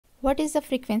What is the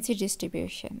frequency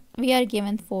distribution? We are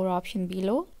given 4 options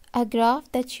below. A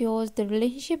graph that shows the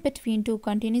relationship between two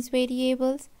continuous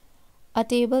variables, a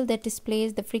table that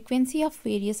displays the frequency of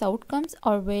various outcomes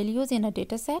or values in a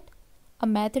dataset, a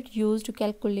method used to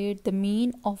calculate the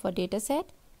mean of a dataset,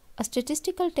 a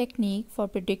statistical technique for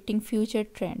predicting future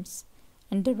trends.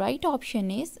 And the right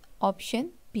option is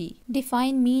option B.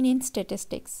 Define mean in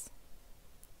statistics.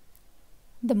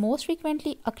 The most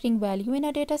frequently occurring value in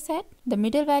a dataset, the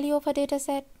middle value of a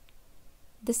dataset,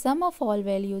 the sum of all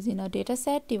values in a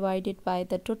dataset divided by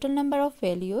the total number of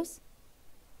values,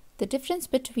 the difference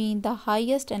between the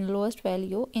highest and lowest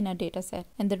value in a dataset.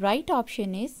 And the right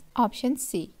option is option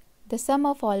C. The sum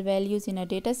of all values in a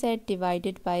dataset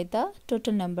divided by the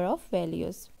total number of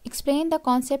values. Explain the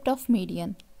concept of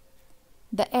median.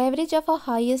 The average of a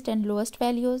highest and lowest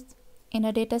values in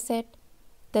a dataset,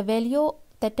 the value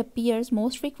that appears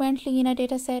most frequently in a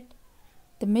dataset,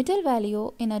 the middle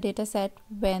value in a dataset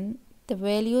when the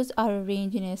values are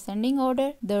arranged in ascending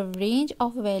order, the range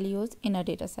of values in a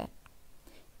dataset.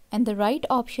 And the right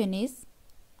option is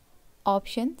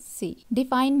option C.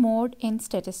 Define mode in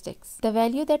statistics. The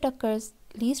value that occurs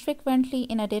least frequently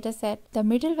in a dataset, the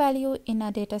middle value in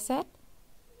a dataset,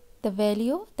 the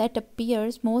value that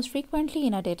appears most frequently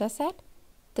in a dataset,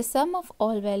 the sum of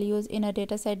all values in a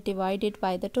dataset divided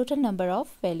by the total number of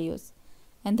values.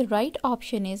 And the right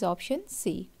option is option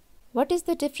C. What is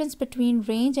the difference between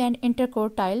range and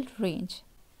interquartile range?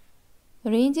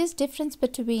 Range is difference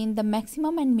between the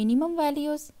maximum and minimum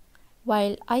values,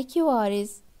 while IQR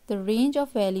is the range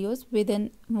of values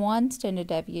within one standard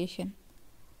deviation.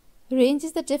 Range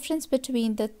is the difference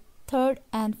between the third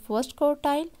and first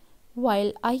quartile,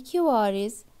 while IQR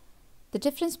is the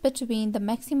difference between the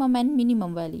maximum and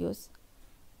minimum values.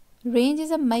 Range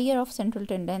is a measure of central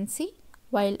tendency,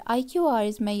 while IQR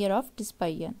is measure of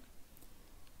dispersion.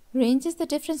 Range is the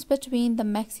difference between the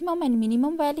maximum and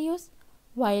minimum values,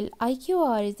 while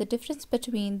IQR is the difference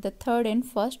between the third and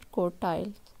first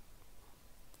quartile.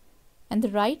 And the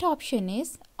right option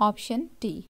is option D.